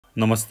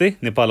नमस्ते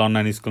नेपाल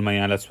अनलाइन स्कुलमा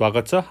यहाँलाई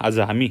स्वागत छ। आज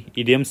हामी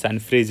इडियम्स एन्ड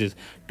फ्रेजेस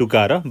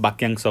टुका र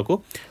वाक्यांशको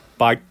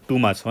पार्ट 2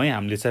 मा छौं।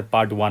 हामीले चाहिँ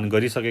पार्ट 1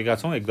 गरिसकेका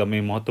छौं।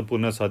 एकदमै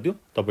महत्त्वपूर्ण छ त्यो।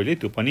 तपाईले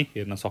त्यो पनि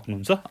हेर्न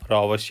सक्नुहुन्छ र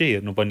अवश्य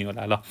हेर्नु पनि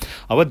होला। ल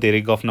अब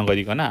धेरै गफ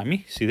नगरिकन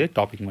हामी सिधै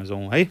टपिकमा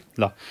जाउँ है।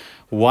 ल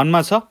 1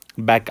 मा छ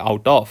back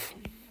out of.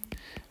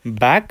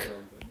 Back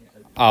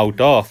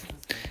out of.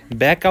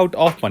 Back out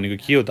of भनेको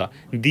के हो त?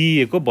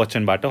 दिएको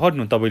वचनबाट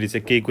हट्नु। तपाईले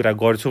चाहिँ केही कुरा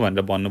गर्छु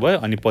भनेर भन्नुभयो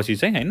अनि पछि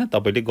चाहिँ हैन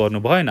तपाईले गर्नु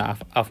भएन,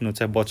 आफ्नो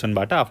चाहिँ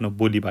वचनबाट आफ्नो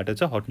बोलीबाट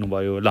चाहिँ हट्नु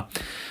भयो। ल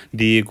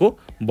दिएको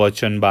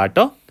वचनबाट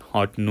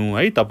हट्नु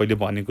है। तपाईले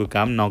भनेको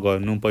काम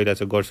नगर्नु, पहिला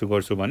चाहिँ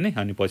गर्छु भन्ने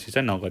अनि पछि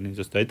चाहिँ नगर्ने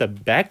जस्तो है त।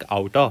 ब्याक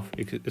आउट अफ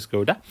यसको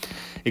एउटा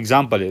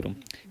एक्जाम्पल हेरौँ।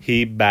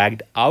 ही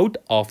backed out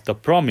of the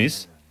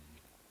promise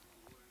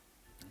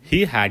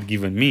he had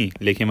given me।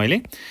 लेखेँ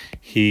मैले।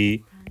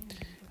 he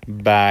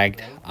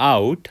backed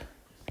out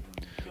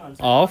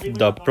of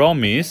the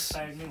promise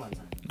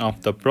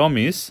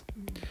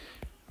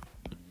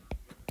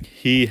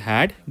he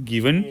had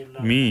given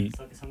me।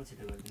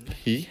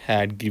 he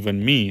had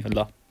given me।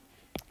 ल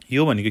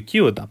यो भनेको के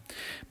हो त?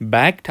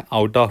 ब्याक्ड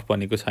आउट अफ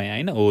भनेको छ यहाँ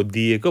हैन। हो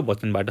दिएको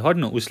वचनबाट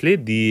हट्नु। उसले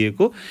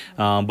दिएको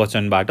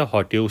वचनबाट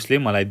हट्यो। उसले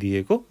मलाई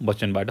दिएको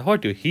वचनबाट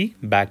हट्यो। he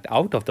backed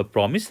out of the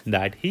promise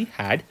that he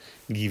had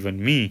given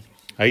me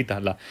है त।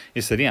 ल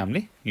यसरी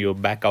हामीले यो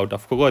ब्याक आउट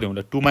अफ को गर्यौं।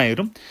 ल 2 मा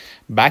हेरौँ।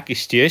 Back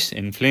stairs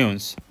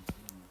influence.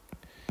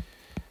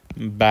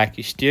 Back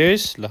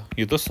stairs. ल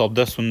यो त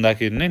शब्द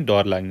सुन्दाखेरि नै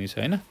डर लाग्ने छ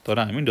हैन, तर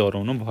हामी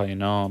डराउनु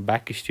भएन।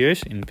 Back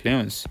stairs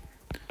influence.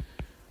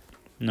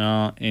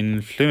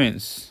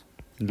 इन्फ्लुएन्स।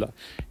 ल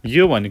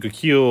यो भनेको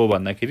के हो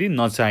भन्दाखेरि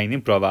नचाहिने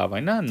प्रभाव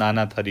हैन।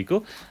 नाना थरीको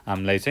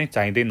हामीलाई चाहिँ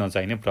चाहिँदै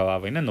नचाहिने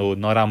प्रभाव हैन,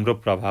 नराम्रो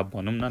प्रभाव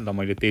भनौँ न। ल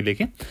मैले त्यही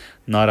लेखेँ,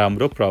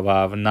 नराम्रो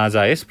प्रभाव,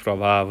 नाजायज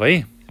प्रभाव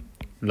है।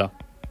 ल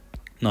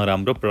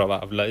नराम्रो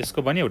प्रभाव। ल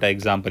यसको पनि एउटा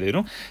एक्जाम्पल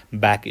हेरौँ।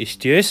 Back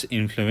stairs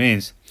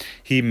influence.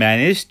 Hee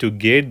manage to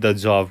get the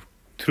job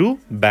through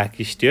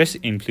back stairs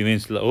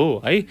influence. ल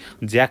हो है,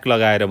 ज्याक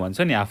लगाएर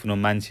भन्छ नि आफ्नो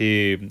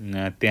मान्छे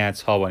त्यहाँ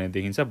छ भने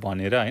देखिन्छ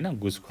भनेर हैन,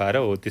 घुस खुवाएर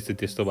हो त्यस्तो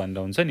त्यस्तो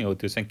भनेर हुन्छ नि। हो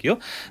त्यो चाहिँ के हो?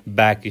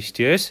 Back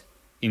stairs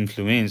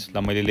influence.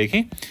 ल मैले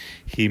लेखेँ।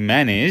 ही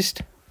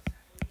manage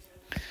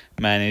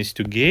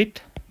to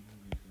get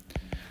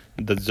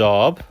the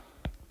job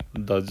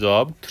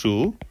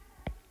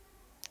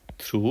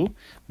through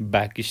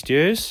back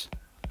stairs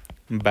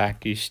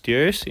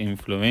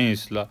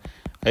influence. ल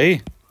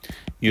है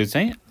यो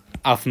चाहिँ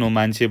आफ्नो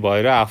मान्छे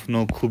भएर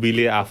आफ्नो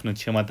खुबीले आफ्नो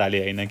क्षमताले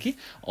हैन कि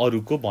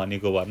अरूको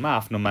भनेको भरमा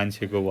आफ्नो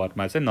मान्छेको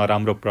भरमा चाहिँ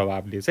नराम्रो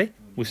प्रभावले चाहिँ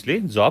उसले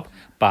जब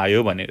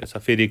पायो भनेर छ।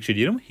 फेरि एकचोटि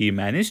हेरौँ। ही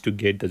manage to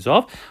get the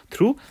job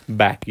through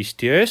back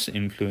stairs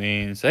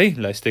influence है।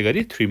 ल यस्तै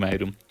गरी 3 मा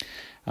हेरौँ।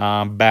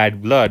 ब्याड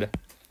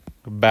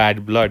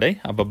ब्लड है।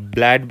 अब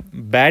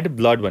ब्याड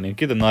ब्लड भनेको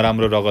के त?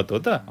 नराम्रो रगत हो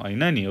त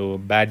हैन नि। हो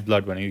ब्याड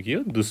ब्लड भनेको के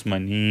हो?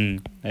 दुश्मनी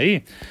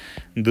है,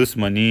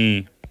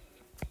 दुश्मनी।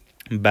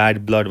 ब्याड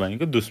ब्लड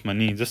भनेको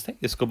दुश्मनी। जस्तै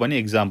यसको पनि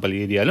example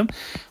हेरिहालौँ।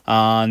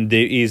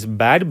 There is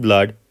bad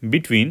blood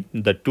between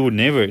the two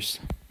neighbours.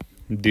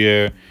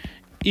 There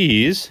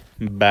is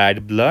bad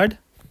blood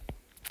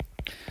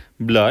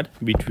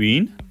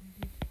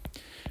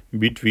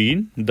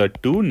between the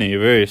two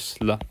neighbours.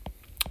 ल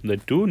द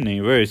टु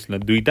नेबर्स। ल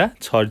दुईटा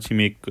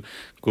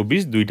छरछिमेकको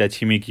बीच, दुईटा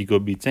छिमेकीको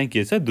बीच चाहिँ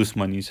के छ?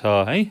 दुश्मनी छ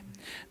है।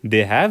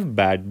 They have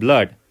bad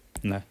blood.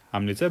 ल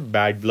हामीले चाहिँ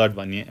ब्याड ब्लड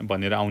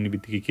भनेर आउने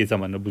बित्तिकै के छ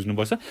भनेर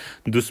बुझ्नुपर्छ?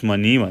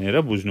 दुश्मनी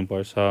भनेर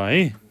बुझ्नुपर्छ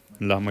है।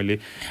 ल मैले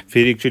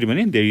फेरि एकचोटि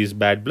भने। There is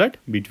bad blood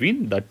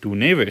between the two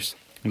neighbours.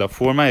 ल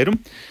 4 मा हेरौँ।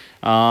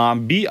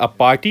 Be a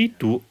party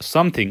to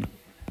something.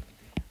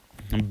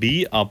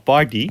 Be a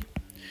party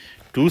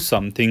to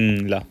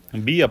something. ल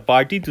be a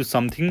party to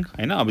something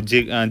हैन। अब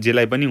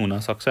जेलाई पनि हुन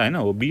सक्छ हैन।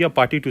 हो be a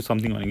party to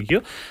something भनेको के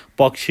हो?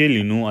 पक्ष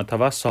लिनु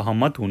अथवा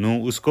सहमत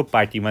हुनु, उसको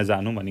पार्टीमा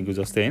जानु भनेको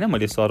जस्तै हैन।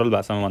 मैले सरल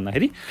भाषामा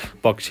भन्दाखेरि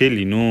पक्ष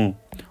लिनु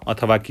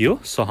अथवा के हो?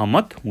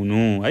 सहमत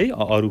हुनु है।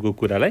 अरूको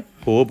कुरालाई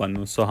हो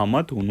भन्नु,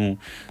 सहमत हुनु।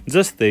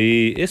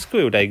 जस्तै यसको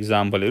एउटा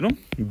एक्जाम्पल हेरौँ।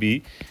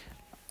 Be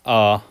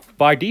a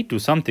party to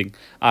something.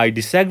 I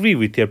disagree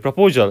with your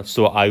proposal,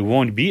 so I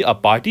won't be a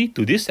party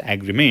to this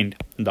agreement.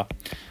 The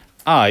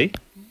I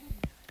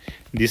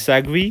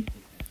disagree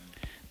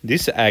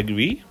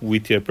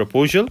with your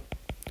proposals,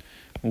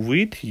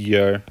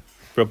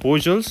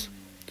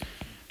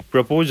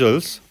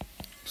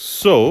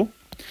 so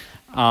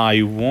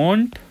I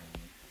won't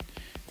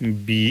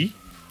be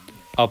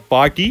a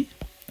party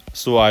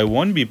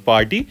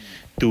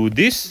to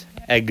this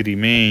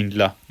agreement।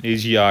 ल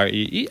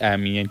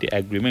AGREEMENT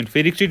agreement।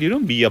 फेरि एकचोटि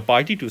हेरौँ। Be a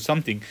party to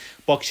something,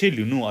 पक्ष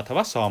लिनु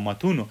अथवा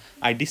सहमत हुनु।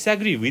 I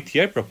disagree with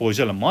your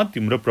proposal, म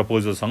तिम्रो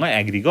प्रपोजलसँग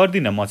एग्री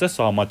गर्दिनँ, म चाहिँ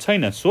सहमत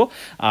छैन। So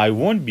I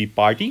won't be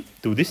party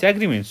to this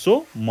agreement,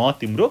 so म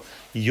तिम्रो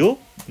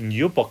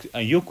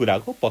यो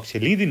कुराको पक्ष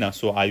लिँदिनँ।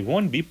 So I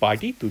won't be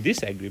party to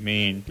this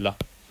agreement. ल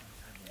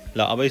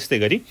अब यस्तै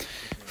गरी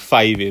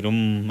 5 हेरौँ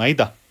है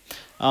त।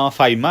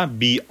 5 मा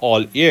B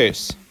L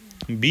years.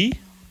 Be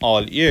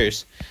all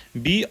ears.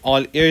 Be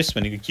all ears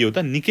भनेको के हो त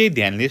निकै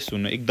ध्यानले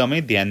सुन्नु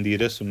एकदमै ध्यान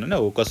दिएर सुन्नु न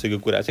हो कसैको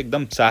कुरा चाहिँ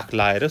एकदम चाक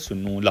लाएर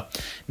सुन्नु ल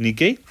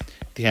निकै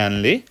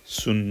ध्यानले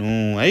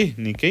सुन्नु है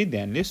निकै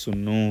ध्यानले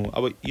सुन्नु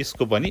अब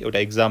यसको पनि एउटा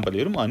एक्जाम्पल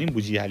हेरौँ अनि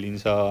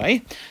बुझिहालिन्छ है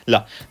ल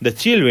The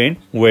children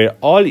were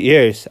all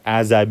ears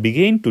as I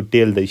began to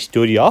tell the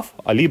story of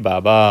Ali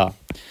Baba.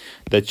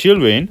 The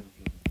children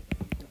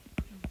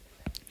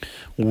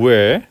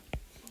were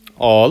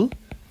all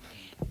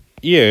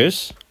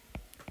ears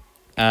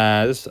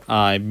as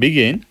I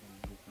began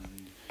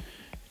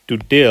to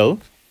tell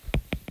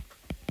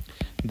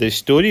the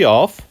story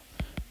of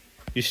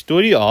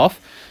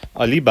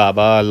Ali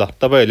Baba. ल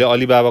तपाईहरुले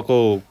अली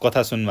बाबाको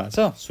कथा सुन्नु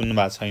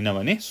भएको छैन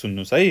भने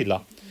सुन्नुस् है ल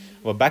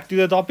अब back to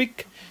the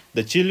topic.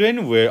 The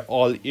children were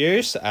all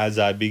ears as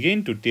I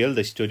began to tell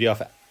the story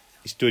of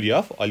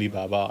Ali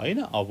Baba हैन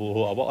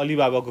अब अली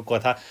बाबाको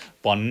कथा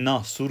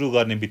भन्न सुरु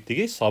गर्ने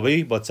बित्तिकै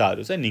सबै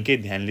बच्चाहरु चाहिँ निकै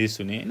ध्यानले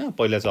सुने हैन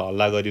पहिला चाहिँ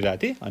हल्ला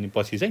गरिराथे अनि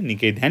पछि चाहिँ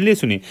निकै ध्यानले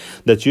सुने.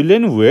 The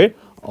children were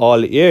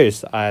all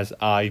ears as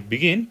I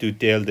began to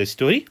tell the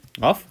story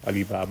of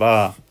Ali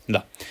Baba.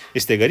 ल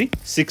यस्तै गरी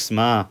 6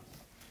 मा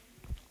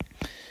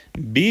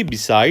be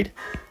beside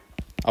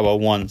अब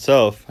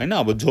oneself हैन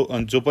अब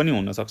जो पनि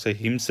हुन सक्छ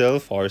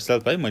himself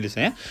herself है मैले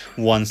चाहिँ यहाँ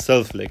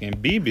oneself लेखे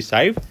be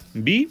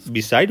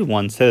beside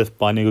oneself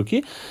भनेको के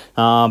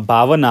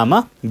भावनामा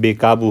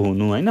बेकाबु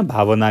हुनु हैन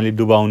भावनाले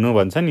डुबाउनु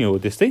भन्छ नि हो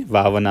त्यस्तै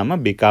भावनामा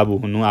बेकाबु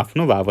हुनु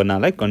आफ्नो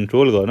भावनालाई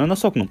कन्ट्रोल गर्न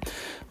नसक्नु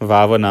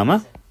भावनामा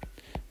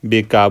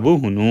बेकाबु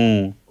हुनु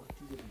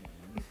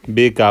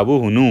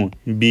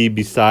be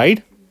beside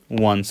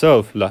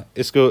oneself ल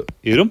यसको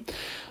हेरौँ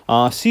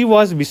She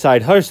was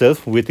beside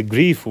herself with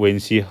grief when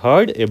she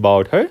heard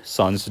about her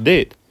son's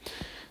death.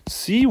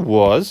 She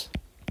was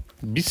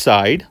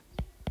beside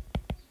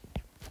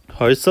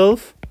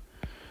herself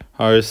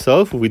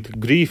with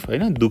grief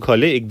हैन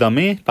दुखले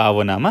एकदमै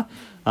भावनामा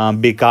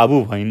बेकाबु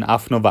भइन्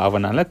आफ्नो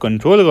भावनालाई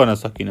कन्ट्रोल गर्न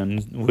सकिनन्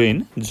when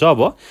job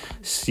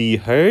she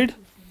heard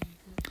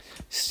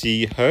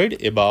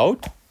about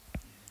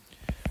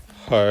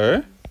her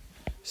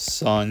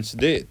son's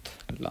death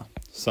ल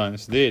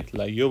son's death ल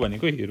यो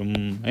भनेको हेरौँ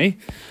है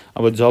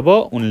अब जब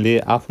उनले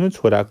आफ्नो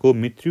छोराको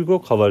मृत्युको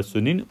खबर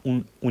सुनिन्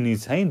उनी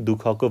चाहिँ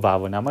दुखको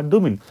भावनामा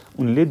डुबिन्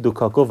उनले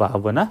दुखको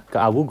भावना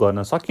काबु गर्न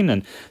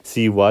सकिनन्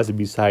she was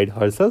beside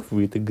herself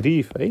with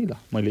grief है ल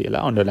मैले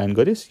यसलाई अन्डरलाइन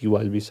गरे she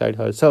was beside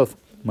herself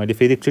मैले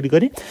फेरि एकचोटी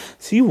गरे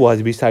she was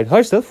beside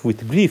herself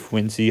with grief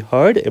when she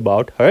heard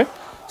about her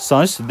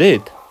son's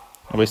death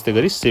अब यस्तै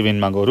गरी 7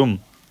 मा गरौँ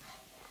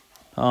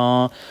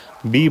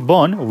be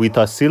born with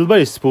a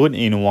silver spoon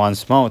in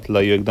one's mouth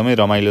ल यो एकदमै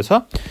रमाइलो छ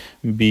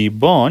be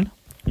born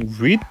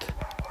with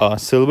a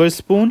silver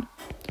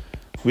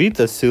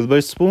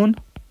spoon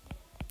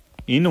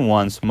in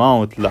one's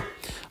mouth ल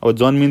अब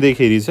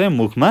जन्मिँदैखेरि चाहिँ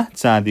मुखमा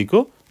चाँदीको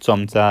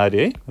चम्चा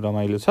रे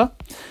रमाइलो छ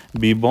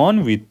be born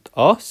with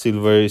a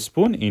silver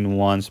spoon in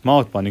one's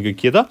mouth भनेको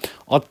के त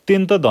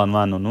अत्यन्त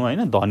धनवान हुनु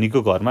हैन धनीको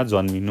घरमा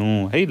जन्मिनु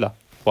है ल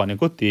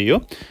भनेको त्यही हो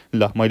ल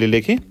मैले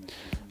लेखे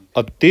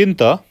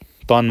अत्यन्त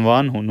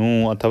धनवान हुनु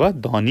अथवा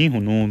धनी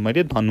हुनु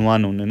मैले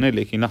धनवान हुनु नै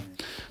लेखिन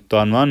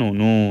धनवान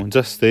हुनु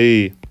जस्तै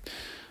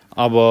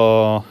अब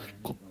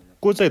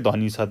को चाहिँ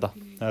धनी छ त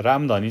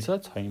राम धनी छ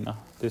छैन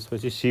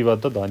त्यसपछि शिव त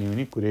धनी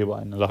हुने कुरै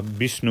भएन ल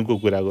विष्णुको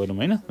कुरा गरौँ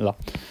हैन ल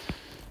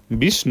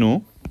Vishnu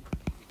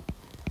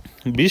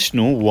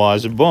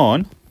was born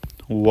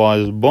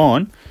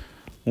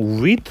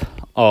with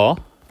a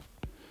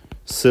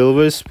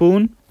silver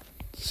spoon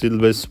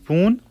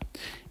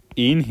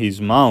in his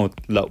mouth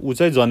ल उ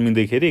चाहिँ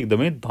जन्मिँदैखेरि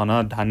एकदमै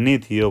धनी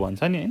थियो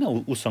भन्छ नि हैन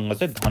उसँग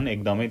चाहिँ धन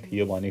एकदमै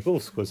थियो भनेको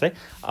उसको चाहिँ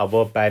अब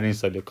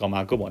प्यारेन्ट्सहरुले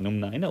कमाएको भनौं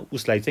न हैन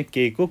उसलाई चाहिँ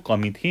केहीको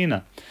कमी थिएन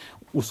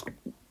उ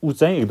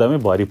चाहिँ एकदमै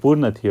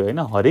भरिपूर्ण थियो हैन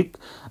हरेक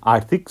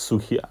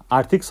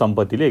आर्थिक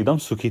सम्पत्तिले एकदम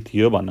सुखी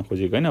थियो भन्न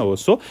खोजेको हैन हो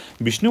so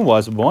Vishnu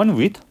was born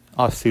with a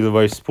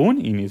silver spoon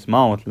in his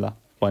mouth ल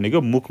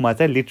भनेको मुखमा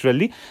चाहिँ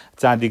लिटरली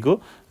चाँदीको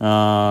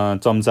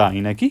चम्चा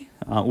हैन कि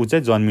उ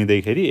चाहिँ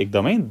जन्मिँदैखेरि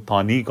एकदमै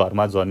धनी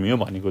घरमा जन्मियो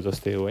भनेको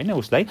जस्तै हो हैन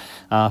उसलाई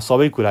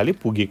सबै कुराले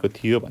पुगेको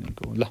थियो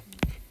भनेको ल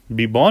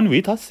be born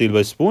with a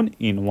silver spoon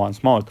in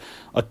one's mouth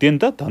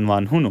अत्यन्त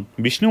धनवान हुनु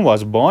Vishnu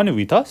was born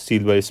with a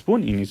silver spoon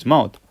in his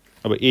mouth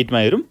अब 8 मा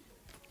हेरौँ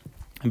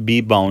be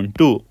bound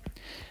to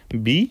अब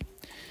be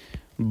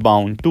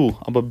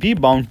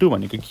bound to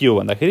भनेको के हो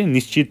भन्दाखेरि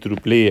निश्चित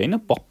रूपले हैन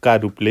पक्का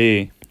रूपले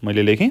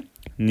मैले लेखे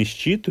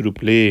निश्चित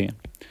रूपले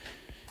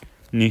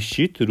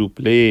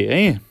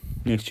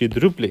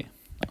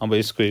अब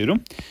यसको हेरौँ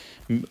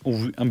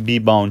be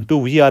bound to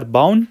we are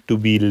bound to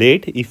be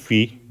late if we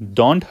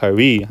don't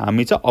hurry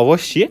हामी चाहिँ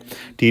अवश्य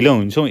ढिलो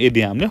हुन्छौं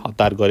यदि हामीले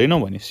हतार गरेनौं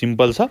भने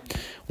सिम्पल छ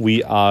we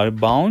are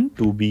bound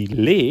to be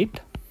late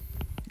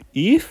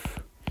if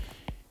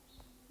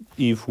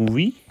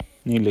we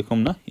नि लेखौँ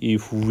न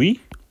if we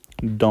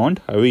don't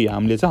hurry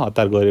हामीले चाहिँ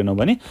हतार गरेनौं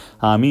भने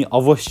हामी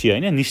अवश्य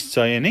हैन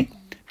निश्चय नै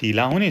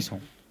ढिला हुनेछौं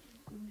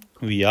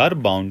we are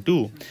bound to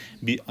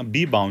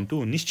be bound to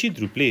निश्चित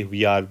रूपले we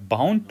are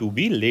bound to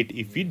be late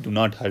if we do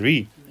not hurry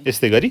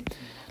यस्तै गरी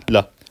ल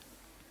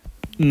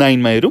 9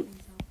 मा हेरौँ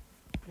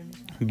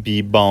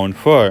बी बाउन्ड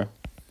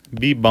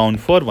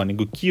फर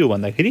भनेको के हो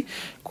भन्दाखेरि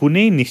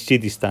कुनै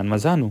निश्चित स्थानमा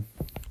जानु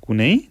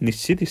कुनै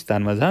निश्चित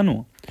स्थानमा जानु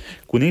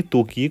कुनै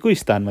तोकिएको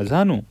स्थानमा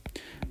जानु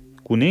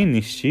कुनै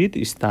निश्चित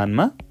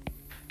स्थानमा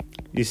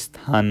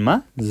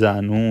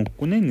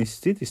कुनै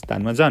निश्चित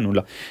स्थानमा जानु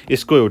ल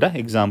यसको एउटा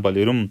एक्जाम्पल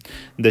हेरौँ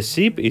the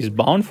ship is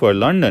bound for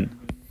London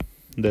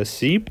the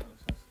ship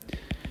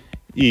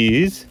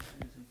is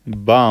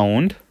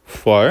bound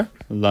for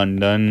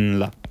London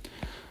ल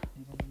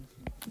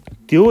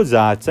त्यो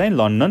जहाज चाहिँ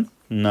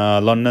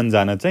लन्डन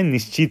जान चाहिँ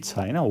निश्चित छ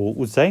हैन हो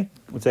उ चाहिँ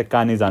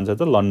कहाँ जान्छ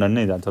त लन्डन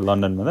नै जान्छ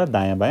लन्डन भन्दा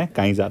दायाँ बायाँ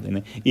कहीँ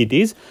जाँदैन it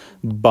is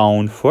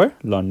bound for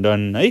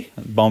London है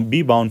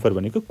बी बाउन्ड फर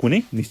भनेको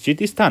कुनै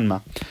निश्चित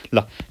स्थानमा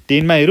ल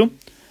 10 मा हेरौँ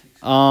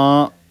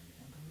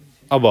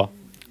अब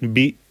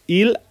बी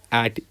इल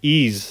एट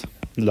इज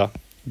ल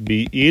बी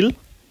इल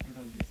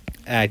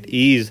एट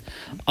इज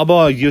अब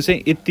यो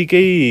चाहिँ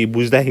यत्तिकै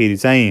बुझ्दाखेरि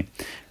चाहिँ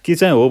के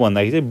चाहिँ हो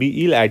भन्दाखेरि चाहिँ बी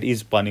इल एट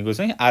इज भनेको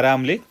चाहिँ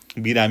आरामले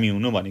बिरामी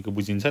हुनु भनेको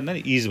बुझिन्छ नि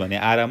इज भने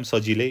आराम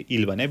सजिलै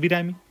इल भने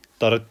बिरामी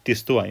तर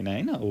त्यस्तो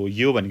हैन हो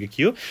यो भनेको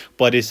के हो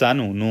परेशान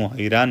हुनु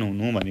हैरान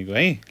हुनु भनेको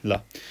है ल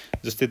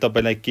जस्तै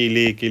तपाईलाई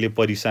केले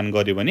परेशान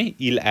गर्यो भने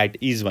इल एट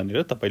इज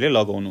भनेर तपाईले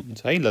लगाउनु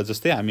हुन्छ है ल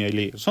जस्तै हामी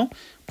अहिले हेर्छौं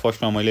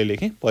फर्स्टमा मैले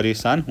लेखे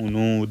परेशान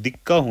हुनु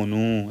दिक्क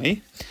हुनु है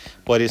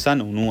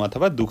परेशान हुनु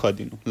अथवा दुःख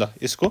दिनु ल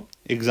यसको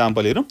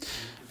एक्जाम्पल हेरौं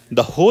the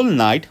whole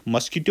night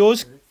mosquitoes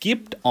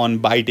kept on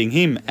biting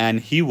him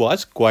and he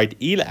was quite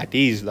ill at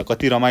ease ल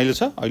कति रमाइलो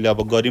छ अहिले अब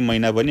गर्मी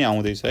महिना पनि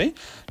आउँदैछ है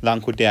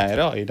लाङखुट्टे आएर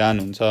हैरान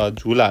हुन्छ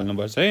झुल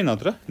हाल्नुपर्छ है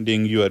नत्र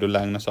डेङ्गुहरू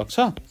लाग्न सक्छ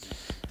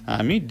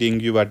हामी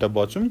डेङ्गुबाट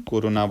बचौं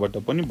कोरोनाबाट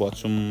पनि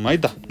बचौं है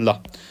त ल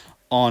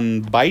on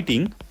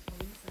biting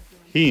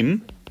him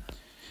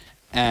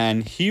and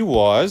he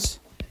was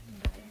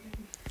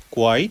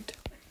quite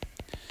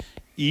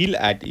ill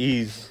at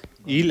ease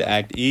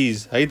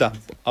है त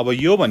अब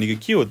यो भनेको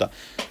के हो त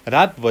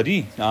रातभरि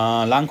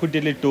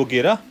लाङखुट्टेले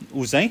टोकेर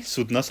उ चाहिँ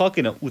सुत्न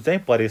सकेन उ चाहिँ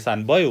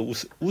परेशान भयो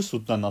उ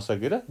सुत्न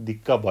नसकेर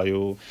दिक्क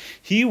भयो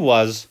he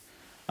was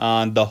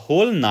the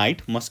whole night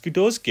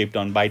mosquitoes kept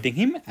on biting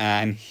him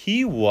and he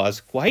was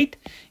quite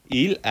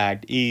ill at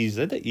ease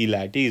है त ill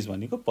at ease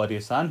भनेको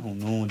परेशान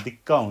हुनु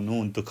दिक्क हुनु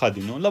दुःख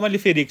दिनु ल मैले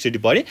फेरि एकचोटी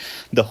पढे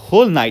the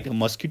whole night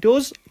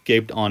mosquitoes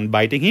kept on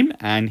biting him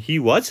and he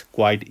was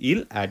quite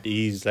ill at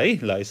ease है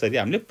ल यसरी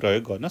हामीले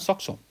प्रयोग गर्न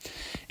सक्छौं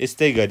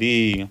यस्तै गरी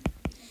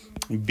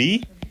be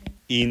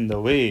in the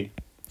way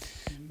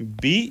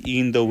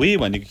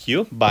भनेको के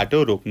हो बाटो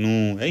रोक्नु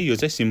है यो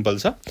चाहिँ सिम्पल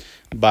छ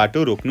बाटो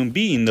रोक्नु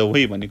be in the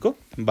way भनेको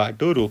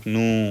बाटो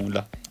रोक्नु ल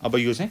अब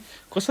यो चाहिँ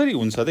कसरी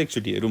हुन्छ त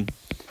एकचोटी हेरौं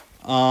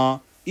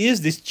is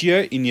this chair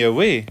in your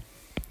way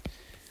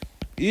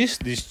is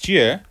this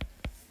chair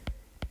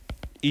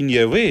in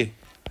your way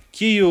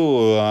के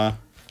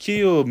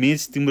यो मेज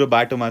तिम्रो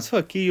बाटोमा छ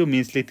के यो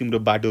मेजले तिम्रो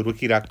बाटो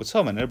रोकिराको छ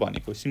भनेर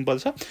भनेको सिम्पल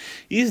छ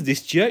is this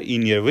chair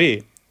in your way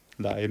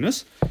ल हेर्नुस्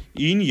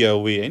in your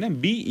way हैन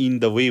be in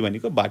the way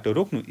भनेको बाटो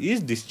रोक्नु is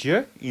this chair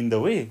in the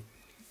way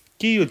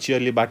के यो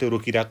चेयरले बाटो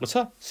रोकिराको छ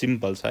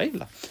सिम्पल छ है ल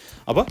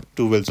अब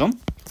 12 जाउँ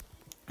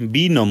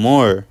be no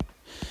more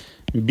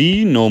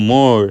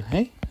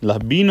है ल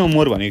be no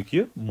more भनेको के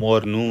हो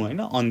मर्नु हैन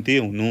अन्त्य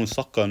हुनु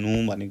सक्नु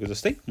भनेको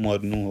जस्तै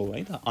मर्नु हो है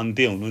त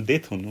अन्त्य हुनु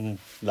डेथ हुनु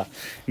ल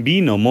be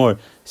no more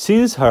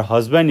since her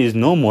husband is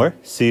no more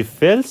she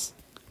feels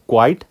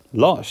quite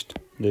lost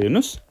ल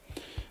हेर्नुस्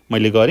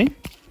मैले गरे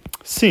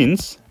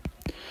since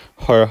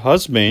her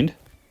husband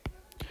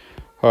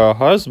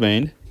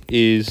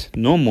is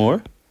no more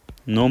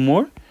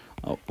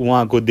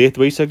उहाँको डेथ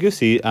भइसक्यो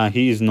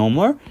he is no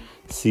more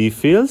she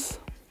feels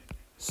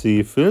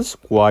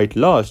quite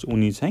lost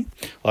उनी चाहिँ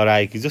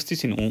हराएकी जस्तै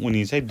छिन्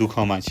उनी चाहिँ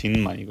दुःखमा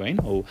छिन् भनेको हैन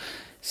हो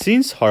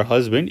since her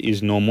husband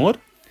is no more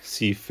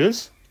she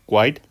feels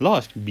quite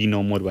lost be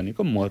no more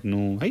भनेको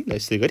मर्नु है ल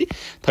यसै गरी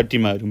 30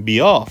 मा हेरौं be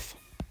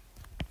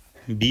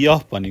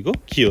off भनेको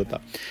के हो त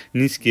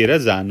निस्केर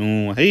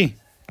जानु है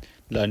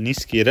ल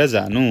निस्केर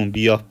जानु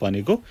be off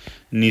भनेको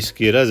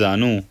निस्केर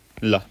जानु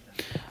ल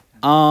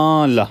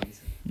ल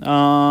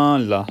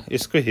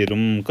यसको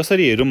हेरौं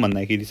कसरी हेरौं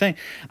भन्दाखेरि चाहिँ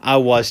I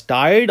was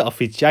tired of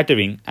his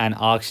chattering and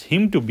asked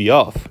him to be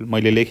off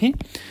मैले लेखे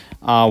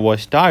I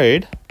was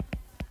tired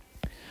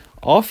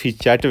of his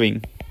chattering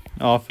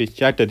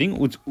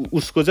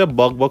उसको चाहिँ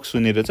बक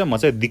सुनेर चाहिँ म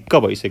चाहिँ दिक्क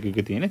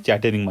भइसकेको थिएँ हैन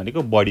च्याटरिङ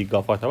भनेको बडी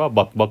गफ अथवा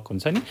बक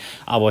हुन्छ नि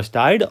I was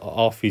tired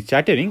of his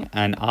chattering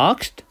and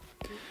asked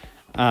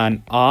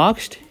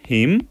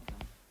him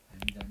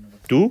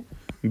to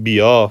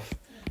be off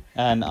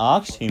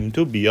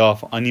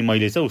अनि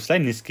मैले चाहिँ उसलाई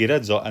निस्केर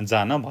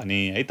जान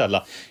भने है त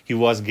ल he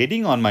was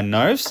getting on my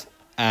nerves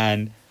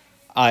and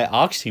I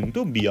asked him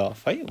to be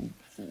off है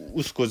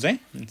उसको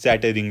चाहिँ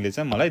च्याटरिङले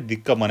चाहिँ मलाई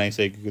दिक्क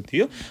बनाइसकेको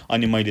थियो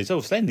अनि मैले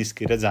चाहिँ उसलाई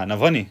निस्केर जान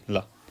भने ल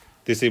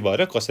त्यसै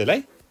भएर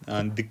कसैलाई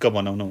दिक्क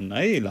बनाउनु हुन्न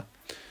है ल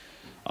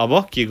अब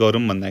के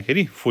गरौँ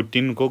भन्दाखेरि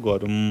 14 को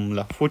गरौँ ल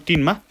 14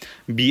 मा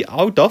be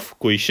out of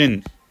question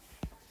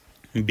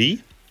be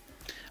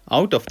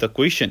out of the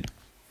question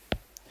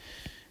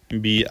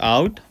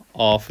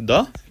of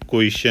the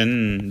question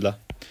ल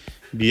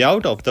be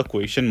out of the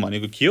question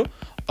भनेको के हो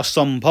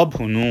असम्भव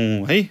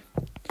हुनु है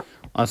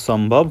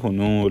असम्भव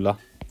हुनु ल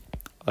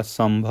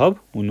असम्भव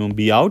हुनु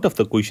be out of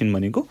the question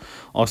भनेको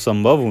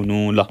असम्भव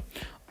हुनु ल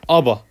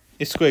अब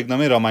यसको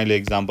एकदमै रमाइलो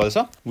एक्जाम्पल छ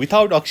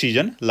without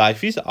oxygen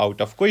life is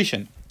out of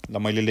question ल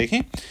मैले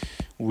लेखेँ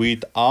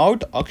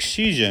without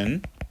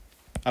oxygen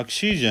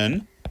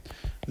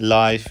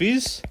life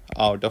is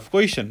out of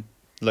question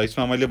ल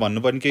यसमा मैले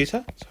भन्नुपर्ने केही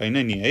छैन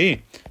नि है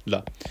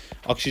ल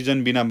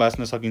अक्सिजन बिना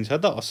बाँच्न सकिन्छ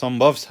त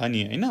असम्भव छ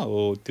नि हैन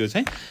हो त्यो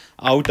चाहिँ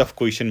आउट अफ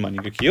क्वेसन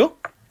भनेको के हो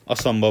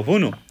असम्भव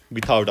हुनु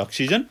without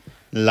oxygen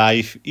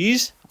life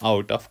is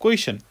out of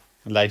question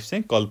life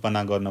चाहिँ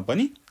कल्पना गर्न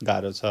पनि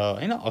गाह्रो छ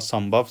हैन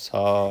असम्भव छ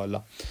ल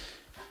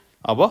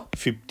अब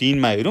 15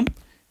 मा हेरौँ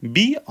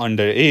be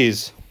under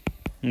as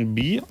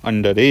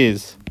under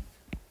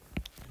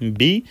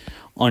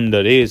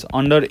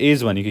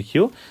as भनेको के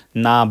हो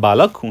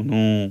नाबालक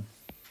हुनु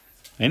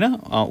हैन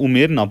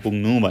उमेर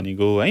नपुग्नु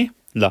भनेको है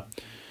ल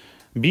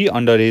बी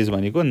अन्डर एज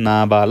भनेको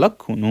नाबालक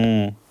हुनु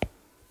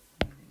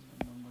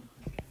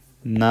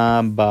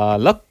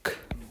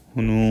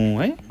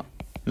है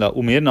ल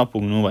उमेर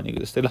नपुग्नु भनेको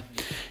जस्तै ल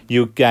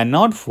you can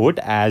not vote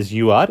as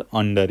you are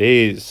under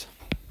as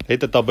है त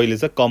तपाईले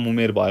चाहिँ कम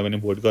उमेर भयो भने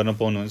भोट गर्न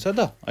पाउनुहुन्छ त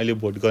अहिले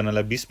भोट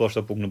गर्नलाई 20 वर्ष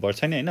पुग्नु पर्छ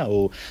नि हैन हो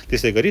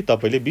त्यसैगरी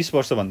तपाईले 20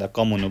 वर्ष भन्दा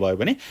कम हुनुभयो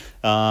भने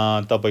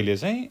तपाईले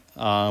चाहिँ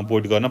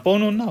भोट गर्न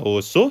पाउनुहुन्न हो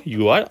so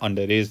you are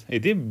under as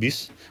यदि 20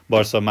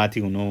 वर्ष माथि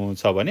हुनु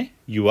छ भने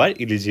you are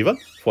eligible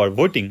for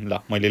voting ल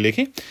मैले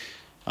लेखेँ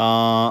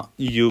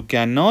you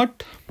can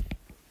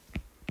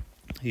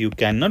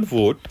not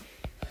vote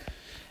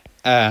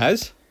as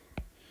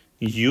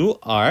you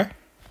are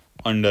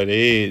under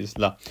as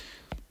ल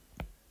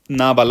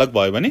नाबालक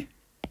भयो भने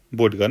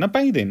भोट गर्न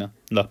पाइदैन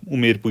ल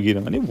उमेर पुगेन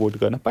भने भोट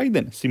गर्न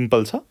पाइदैन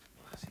सिम्पल छ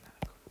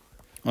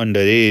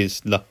अन्डर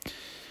एज ल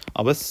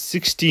अब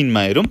 16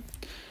 मा हेरौँ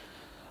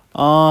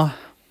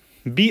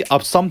बी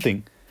अफ समथिङ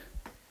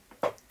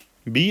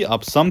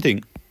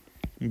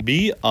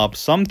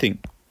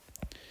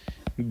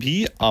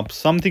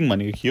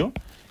भनेको के हो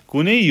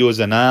कुनै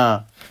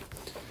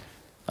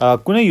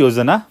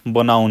योजना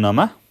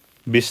बनाउनमा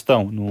व्यस्त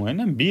हुनु हैन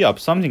बी अफ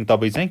समथिङ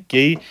तपाईं चाहिँ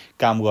केही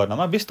काम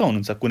गर्नमा व्यस्त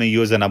हुनुहुन्छ कुनै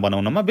योजना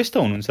बनाउनमा व्यस्त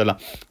हुनुहुन्छ ल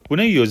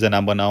कुनै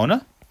योजना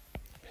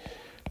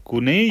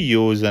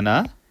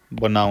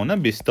बनाउन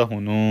व्यस्त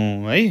हुनु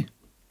है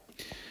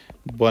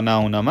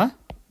बनाउनमा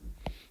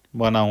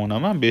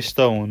व्यस्त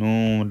हुनु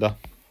ल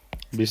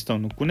व्यस्त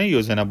हुनु कुनै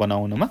योजना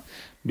बनाउनमा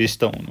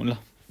व्यस्त हुनु ल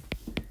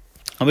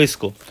अब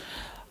यसको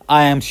I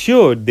am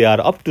sure they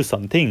are up to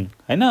something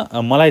हैन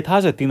मलाई थाहा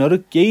छ तिनीहरु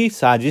केही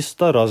साजिश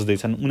त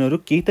रच्दैछन् उनीहरु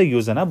केही त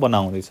योजना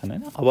बनाउँदैछन्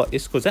हैन अब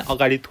यसको चाहिँ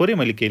अगाडि थोरै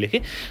मैले के लेखे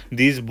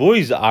these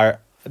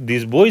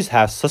boys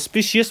have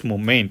suspicious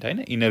movement हैन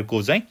यिनीहरुको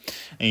चाहिँ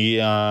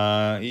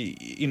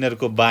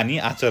यिनीहरुको बानी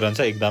आचरण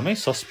चाहिँ एकदमै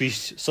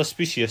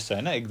सस्पिशियस छ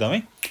हैन एकदमै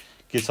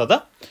के छ त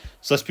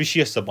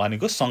सस्पिशियस छ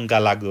भनेको शंका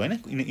लाग्दो हैन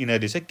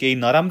यिनीहरुले चाहिँ केही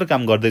नराम्रो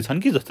काम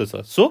गर्दैछन् कि जस्तो छ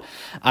so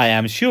I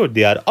am sure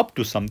they are up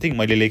to something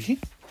मैले लेखे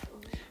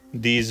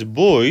These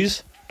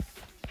boys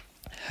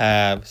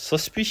have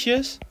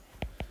suspicious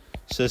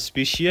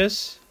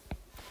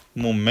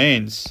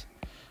movements.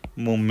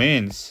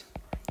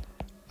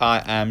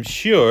 I am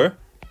sure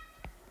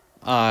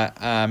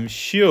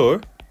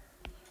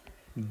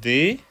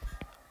they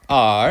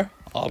are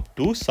up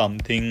to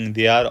something.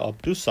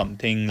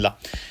 ल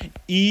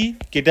यी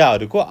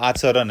केटाहरुको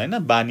आचरण हैन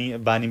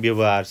बानी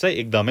व्यवहार चाहिँ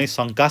एकदमै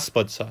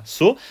शंकास्पद छ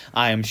so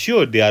I am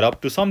sure they are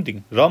up to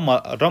something र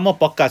म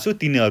पक्का छु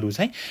तिनीहरु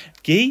चाहिँ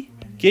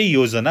केही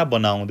योजना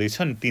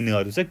बनाउँदैछन्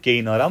तिनीहरु चाहिँ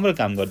केही नराम्रो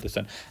काम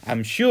गर्दैछन् I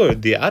am sure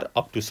they are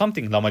up to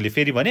something ल मैले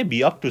फेरि भने बी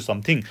अप टु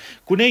समथिङ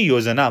कुनै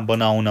योजना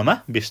बनाउनमा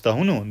व्यस्त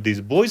हुनु this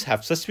boys have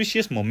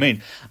suspicious moment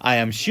I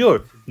am sure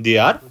they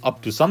are up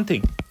to something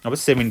अब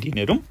 17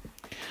 हेरौं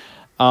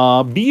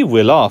बी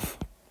वेल अफ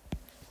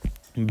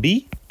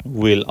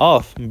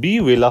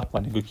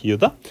भनेको के हो त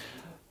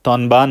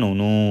धनवान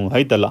हुनु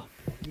है त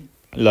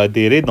ल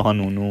धेरै धन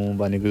हुनु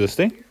भनेको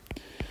जस्तै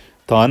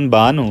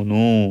धनवान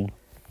हुनु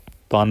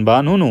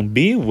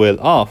बी वेल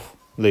अफ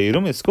ल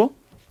हेरौं यसको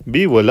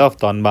बी वेल अफ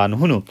धनवान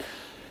हुनु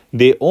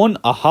they own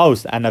a house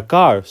and a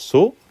car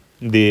so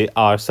they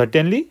are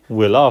certainly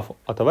well of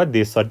अथवा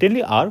they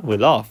certainly are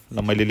well of ल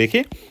मैले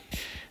लेखे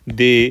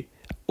they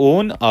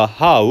own a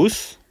house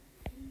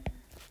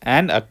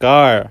and a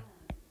car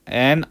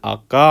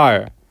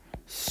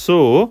so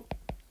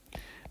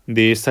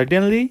they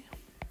certainly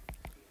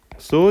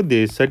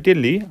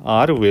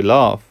are well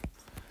off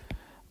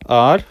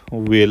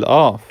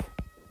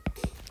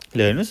ल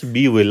हेर्नुस्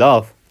be well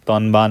off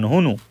धनवान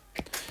हुनु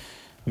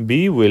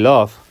be well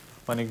off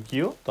भनेको के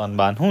हो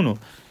धनवान हुनु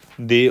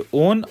they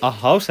own a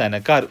house and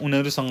a car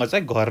उनीहरुसँग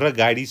चाहिँ घर र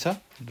गाडी छ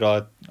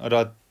र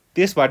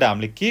त्यसबाट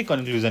हामीले के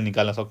कन्क्लुजन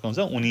निकाल्न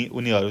सक्छौं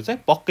उनीहरु चाहिँ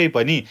पक्कै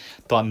पनि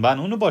धनवान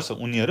हुनुपर्छ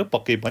उनीहरु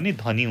पक्कै पनि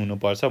धनी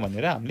हुनुपर्छ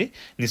भनेर हामीले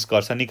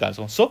निष्कर्ष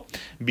निकाल्छौं सो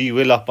बी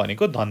वेल अफ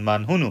भनेको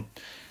धनवान हुनु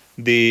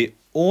they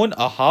own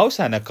a house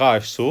and a car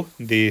so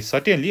they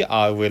certainly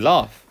are well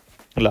of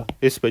ल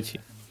यसपछि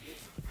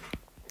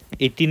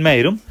 18 मा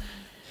हेरौँ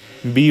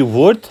be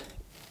worth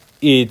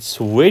its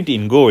weight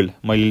in gold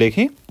मैले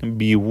लेखेँ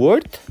be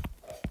worth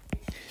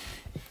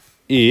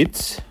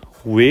its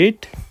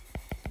weight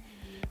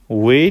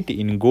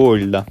in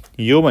gold ल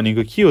यो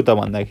भनेको के हो त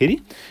भन्दाखेरि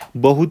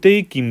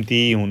बहुतै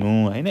किम्ती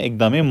हुनु हैन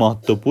एकदमै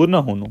महत्त्वपूर्ण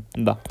हुनु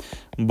ल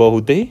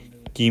बहुतै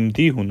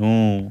किम्ती हुनु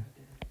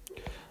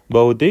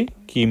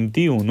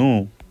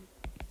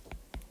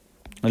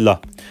ल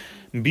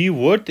be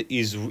worth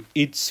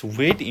its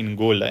weight in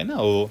gold हैन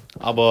हो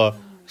अब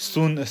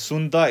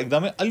सुन त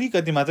एकदमै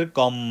अलिकति मात्र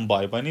कम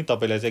भए पनि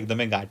तपाईलाई चाहिँ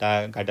एकदमै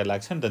घाटा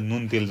लाग्छ नि त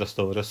नुन तेल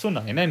जस्तो हो र सुन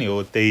हैन नि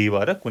हो त्यही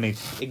भएर कुनै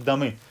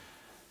एकदमै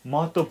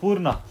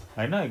महत्त्वपूर्ण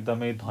हैन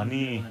एकदमै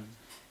धनी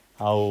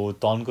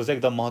धनको चाहिँ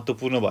एकदम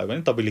महत्त्वपूर्ण भयो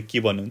भने तपाईले के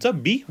भन्नुहुन्छ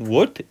be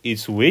worth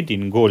its weight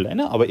in gold हैन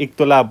अब 1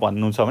 तोला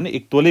भन्नु छ भने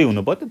 1 तोलै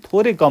हुनु पर्यो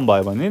थोरै कम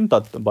भयो भने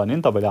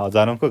तपाईलाई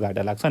हजारौंको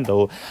घाटा लाग्छ नि त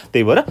हो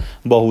त्यही भएर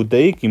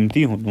बहुतै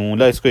किम्ती हुनु ल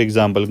यसको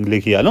example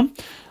लेखिहालौं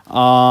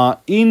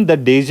in the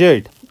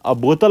desert a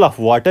bottle of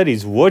water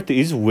is worth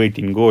its weight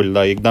in gold ल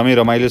एकदमै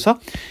रमाइलो छ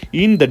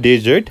in the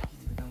desert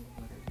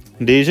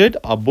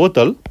a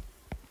bottle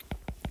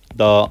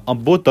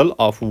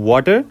of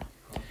water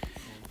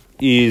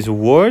is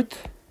worth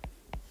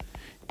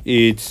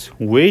its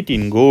weight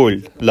in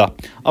gold ल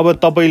अब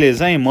तपाईले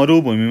चाहिँ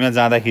मरुभूमिमा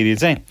जाँदाखेरि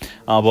चाहिँ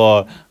अब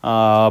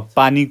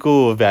पानीको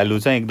भ्यालु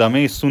चाहिँ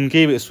एकदमै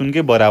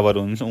सुनकै बराबर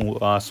हुन्छ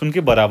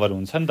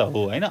नि त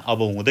हो हैन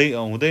अब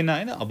हुँदैन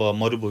हैन अब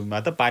मरुभूमिमा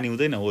त पानी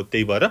हुँदैन हो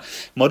त्यही भएर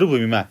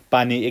मरुभूमिमा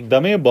पानी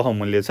एकदमै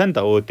बहुमूल्य छ नि त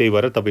हो त्यही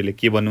भएर तपाईले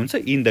के भन्नुहुन्छ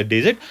इन द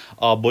डेजर्ट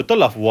अ बोतल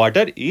of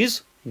water is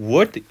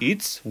worth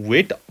its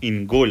weight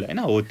in gold हैन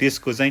हो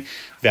त्यसको चाहिँ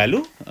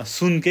भ्यालु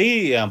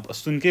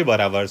सुनकै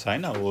बराबर छ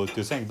हैन हो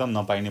त्यो चाहिँ एकदम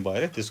नपाइने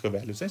भएर त्यसको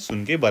भ्यालु चाहिँ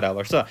सुनकै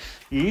बराबर छ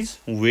is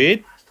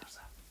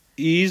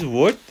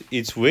worth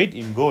its weight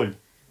in gold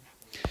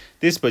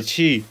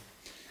त्यसपछि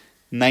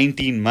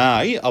 19 मा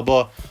है अब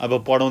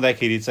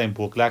पढाउँदाखेरि चाहिँ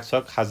भोक लाग्छ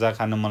खाजा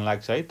खान मन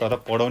लाग्छ है तर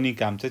पढाउने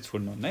काम चाहिँ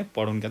छोड्नुहुन्न है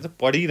पढाउने काम चाहिँ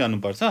पढिरहनु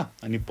पर्छ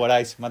अनि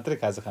पढाएपछि मात्रै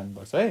खाजा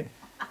खानुपर्छ है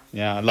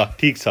यहाँ ल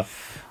ठीक छ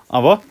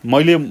अब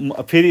मैले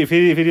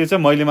फेरि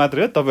चाहिँ मैले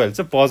मात्रै हो तपाईहरु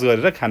चाहिँ पज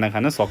गरेर खाना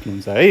खान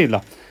सक्नुहुन्छ है ल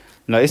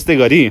यस्तै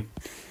गरी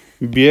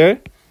बियर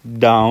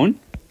डाउन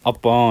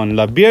अपन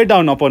ल बियर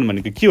डाउन अपन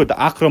भनेको के हो त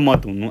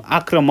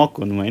आक्रामक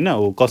हुनु हैन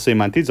हो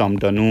कसैमाथि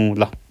झम्टनु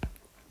ल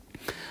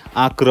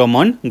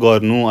आक्रमण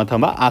गर्नु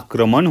अथवा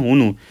आक्रमण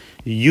हुनु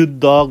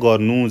युद्ध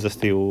गर्नु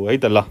जस्तै हो है त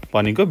ल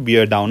भनेको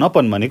बियर डाउन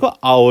अपन भनेको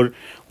our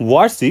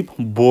warship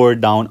bore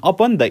down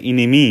upon the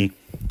enemy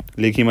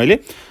लेखी मैले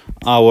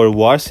our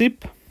warship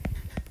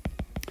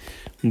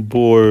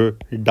bore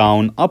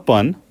down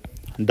upon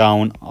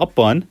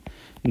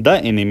the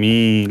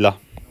enemy ल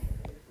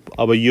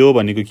अब यो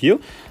भनेको के हो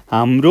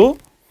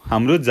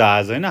हाम्रो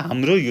जहाज हैन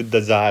हाम्रो युद्ध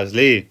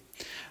जहाजले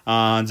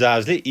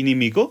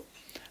एनिमीको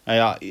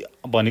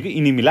भनेको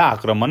इनिमीलाई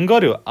आक्रमण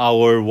गर्यो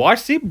our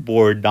warship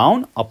bore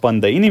down upon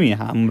the enemy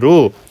हाम्रो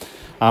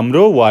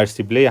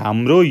वारशिपले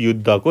हाम्रो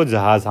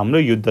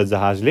युद्ध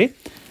जहाजले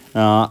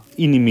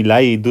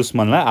इनिमीलाई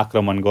दुश्मनलाई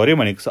आक्रमण गर्यो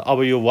भनेको छ अब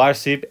यो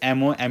वारशिप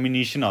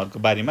एम्युनिसनहरुको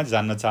बारेमा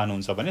जान्न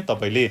चाहनुहुन्छ भने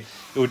तपाईले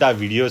एउटा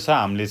भिडियो छ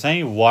हामीले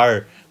चाहिँ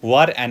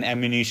वार एन्ड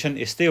एम्युनिसन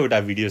यस्तै एउटा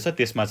भिडियो छ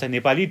त्यसमा चाहिँ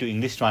नेपाली टु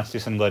इंग्लिश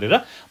ट्रान्सलेसन गरेर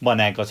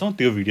बनाएका छौं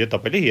त्यो भिडियो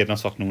तपाईले हेर्न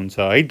सक्नुहुन्छ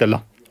है त ल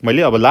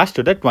मैले अब लास्ट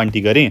एउटा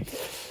 20 गरे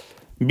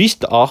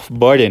बीस्ट अफ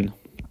बर्डन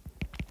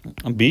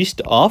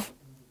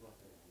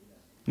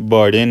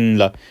ल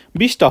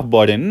बीस्ट अफ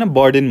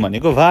बर्डन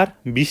भनेको भार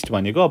बीस्ट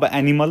भनेको अब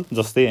एनिमल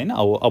जस्तै हैन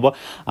अब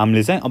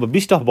हामीले चाहिँ अब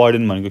बीस्ट अफ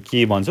बर्डन भनेको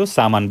के भन्छौ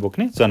सामान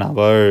बोक्ने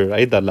जनावर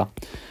है त ल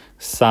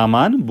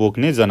सामान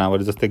बोक्ने जनावर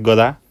जस्तै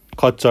गधा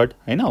खच्चड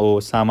हैन हो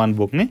सामान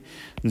बोक्ने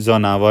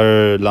जनावर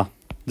ल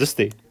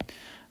जस्तै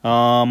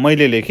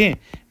मैले लेखे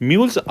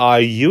म्युल्स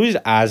are used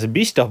as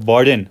beast of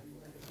burden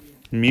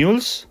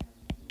म्युल्स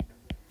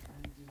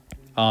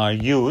are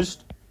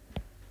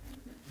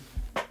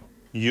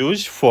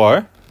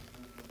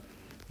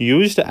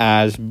used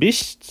as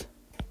beasts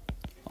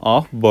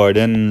of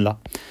burden ल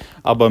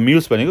अब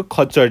म्युल्स भनेको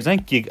खच्चड चाहिँ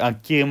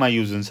केमा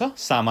युज हुन्छ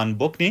सामान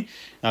बोक्ने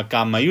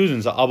काममा युज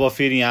हुन्छ अब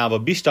फेरि यहाँ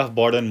अब बीस्ट अफ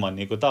बर्डन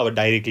भनेको त अब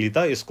डाइरेक्टली त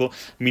यसको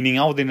मिनिङ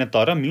आउँदैन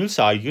तर म्युल्स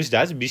are used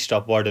as beast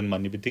of burden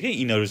भन्ने बित्तिकै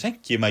यिनीहरू चाहिँ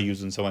केमा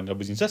युज हुन्छ भनेर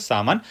बुझिन्छ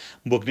सामान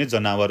बोक्ने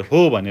जनावर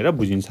हो भनेर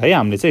बुझिन्छ है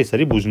हामीले चाहिँ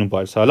यसरी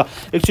बुझ्नुपर्छ ल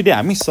एक्चुअली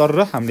हामी सर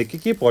र हामीले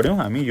के पढ्यौं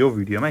हामी यो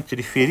भिडियोमा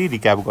एक्चुअली फेरि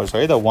रिक्याप गर्छ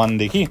है त 1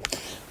 देखि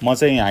म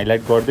चाहिँ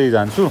हाइलाइट गर्दै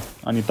जान्छु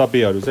अनि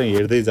तपाईहरु चाहिँ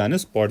हेर्दै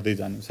जानुस् पढ्दै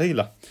जानुस् है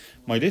ल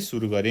मैले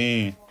सुरु गरे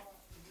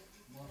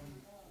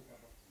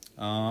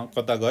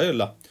कता गयो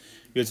ल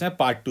यो चाहिँ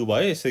पार्ट 2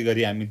 भयो यसै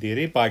गरी हामी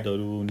धेरै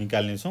पार्टहरु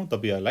निकाल्ने छौं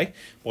तपाईहरुलाई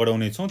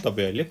पढाउने छौं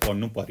तपाईहरुले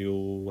पढ्नु पर्यो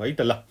है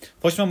त ल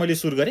फर्स्टमा मैले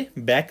सुरु गरे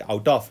ब्याक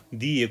आउट अफ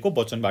दिएको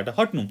वचनबाट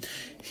हट्नु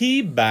ही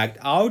backed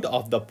out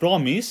of the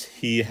promise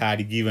Hee had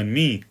given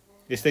me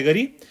यसै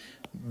गरी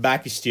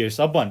ब्याक स्टेयर्स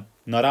अपन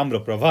नराम्रो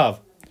प्रभाव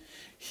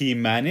ही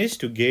managed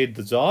to get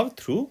the job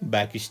through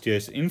back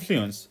stairs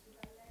influence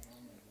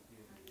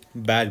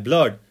bad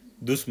blood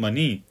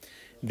दुश्मनी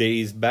There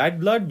is bad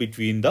blood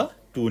between the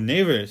two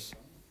neighbors.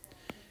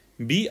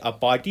 Be a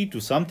party to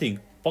something.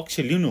 पक्ष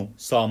लिनु,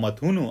 सहमत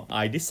हुनु.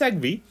 I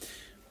disagree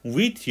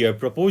with your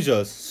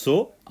proposals,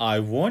 so I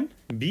won't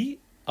be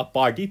a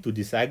party to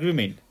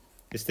disagreement.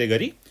 त्यस्तै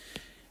गरी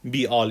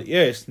be all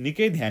ears,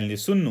 निकै ध्यानले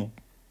सुन्नु.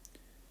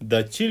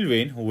 The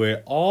children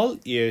were all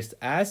ears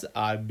as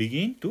I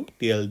began to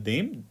tell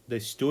them the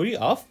story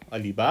of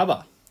Ali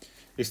Baba.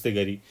 त्यस्तै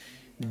गरी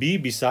be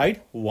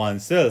beside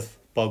oneself,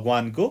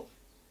 भगवानको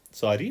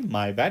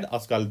my bad,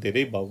 आजकल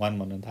धेरै भगवान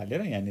भन्न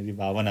थालेर यहाँनिर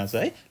भावना छ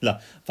है. ल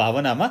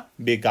भावनामा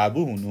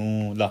बेकाबु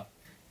हुनु. ल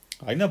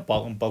हैन,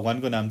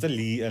 भगवानको नाम चाहिँ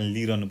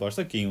लिइरहनु पर्छ,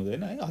 केही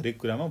हुँदैन है. हरेक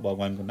कुरामा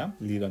भगवानको नाम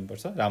लिइरहनु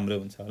पर्छ, राम्रो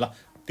हुन्छ. ल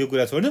त्यो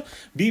कुरा छोड्नु.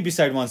 बी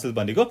बिसाइड वनसेल्फ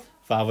भनेको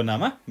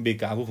भावनामा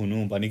बेकाबु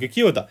हुनु भनेको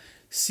के हो त?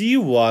 She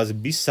was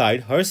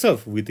beside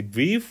herself with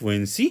grief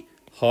when she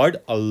heard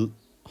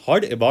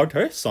about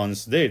her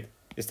sons death.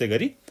 यस्तै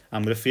गरी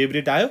हाम्रो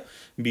फेभरेट आयो,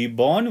 be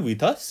born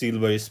with a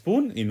silver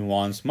spoon in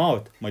one's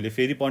mouth. मैले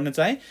फेरि पढ्न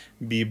चाहे,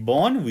 be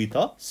born with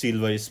a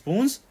silver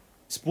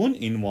spoon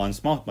in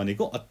one's mouth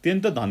भनेको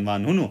अत्यन्त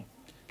धनवान हुनु.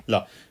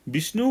 ल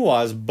Vishnu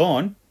was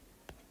born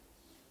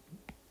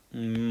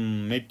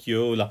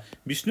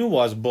Vishnu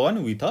was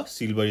born with a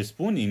silver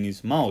spoon in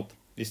his mouth.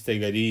 यस्तै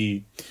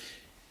गरी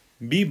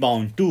बी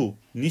bound to,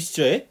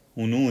 निश्चय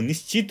हुनु,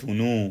 निश्चित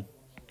हुनु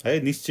है,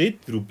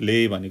 निश्चित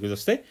रूपले भनेको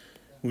जस्तै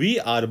we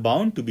are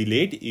bound to be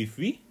late if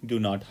we do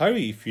not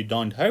hurry, if we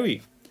don't hurry.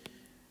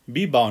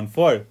 Be bound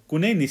for,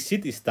 कुनै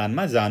निश्चित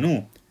स्थानमा जानु.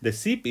 The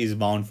ship is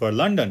bound for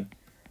London.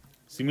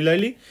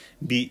 Similarly,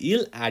 be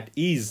ill at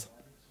ease,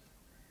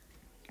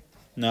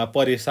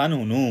 परेशान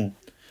हुनु.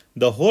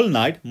 The whole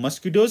night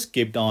mosquitoes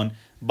kept on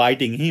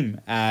biting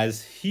him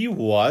as he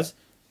was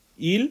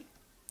ill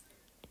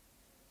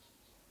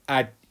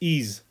at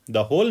ease.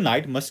 The whole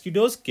night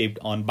mosquitoes kept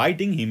on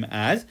biting him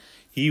as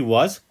he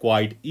was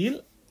quite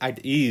ill at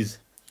ease.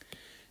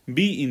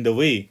 Be in the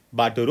way,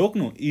 बाटो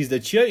रोक्नु. Is the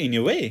chair in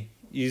your way?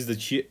 Is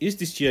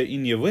this chair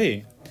in your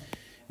way?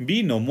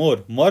 Be no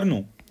more,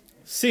 मर्नु.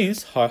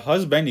 Since her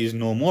husband is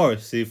no more,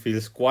 she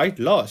feels quite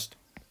lost.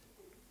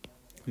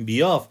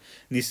 Be off,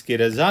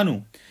 निस्केर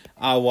जानु.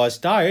 I was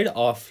tired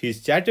of his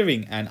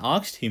chattering and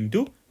asked him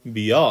to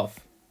be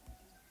off.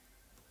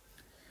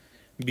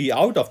 Be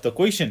out of the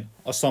question,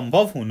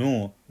 असम्भव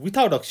हुनु.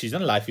 Without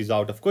oxygen, life is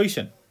out of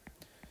question.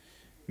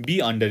 Be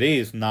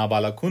underage,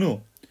 नाबालक हुनु.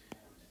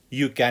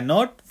 You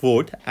cannot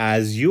vote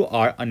as you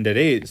are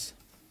underage.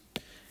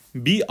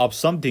 Be of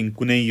something,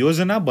 कुनै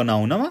योजना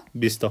बनाउनमा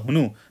व्यस्त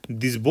हुनु.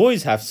 These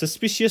boys have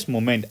suspicious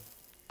moment.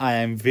 I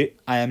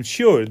am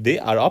sure they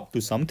are up to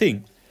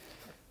something.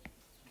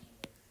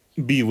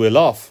 Be well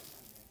off,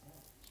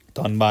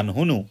 धनवान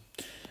हुनु.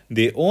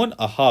 They own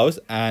a house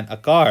and a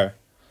car,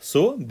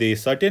 so they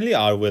certainly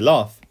are well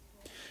off.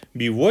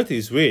 Be worth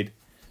his weight,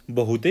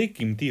 बहुतै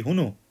कीमती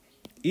हुनु.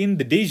 In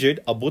the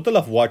desert, a bottle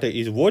of water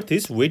is worth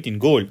his weight in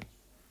gold.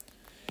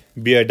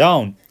 Bear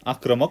down,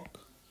 आक्रमक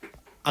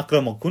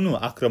हुनु,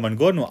 आक्रमण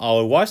गर्नु.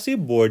 Our warship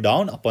bore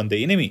down upon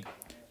the enemy.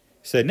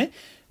 सही नै.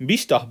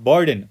 Beast of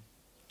burden,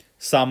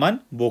 सामान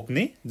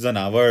बोक्ने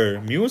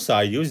जनावर. Mules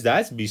are used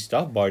as beast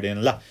of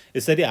burden. ल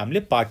यसरी हामीले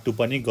पार्ट 2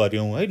 पनि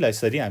गर्यौं है. ल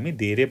यसरी हामी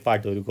धेरै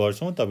पार्टहरु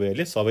गर्छौं.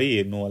 तपाईहरुले सबै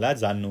हेर्नु होला,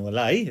 जान्नु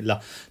होला है. ल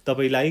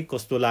तपाईलाई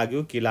कस्तो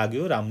लाग्यो, के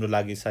लाग्यो, राम्रो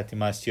लागे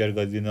साथीमा शेयर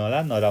गरिदिनु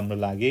होला. नराम्रो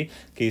लागे,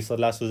 केही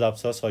सल्लाह सुझाव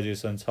छ,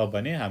 सजेसन छ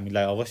भने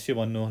हामीलाई अवश्य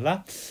भन्नु होला.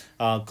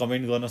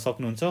 कमेन्ट गर्न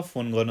सक्नुहुन्छ,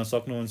 फोन गर्न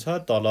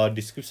सक्नुहुन्छ. तल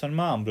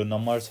डिस्क्रिप्सनमा हाम्रो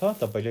नम्बर छ.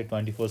 तपाईले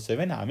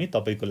 24/7 हामी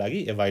तपाईको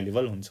लागि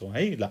अवेलेबल हुन्छौं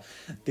है. ल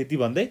त्यति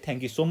भन्दै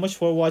thank you so much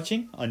for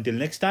watching. Until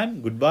next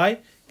time, goodbye.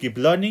 Keep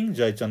learning.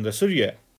 Jay Chandra Surya.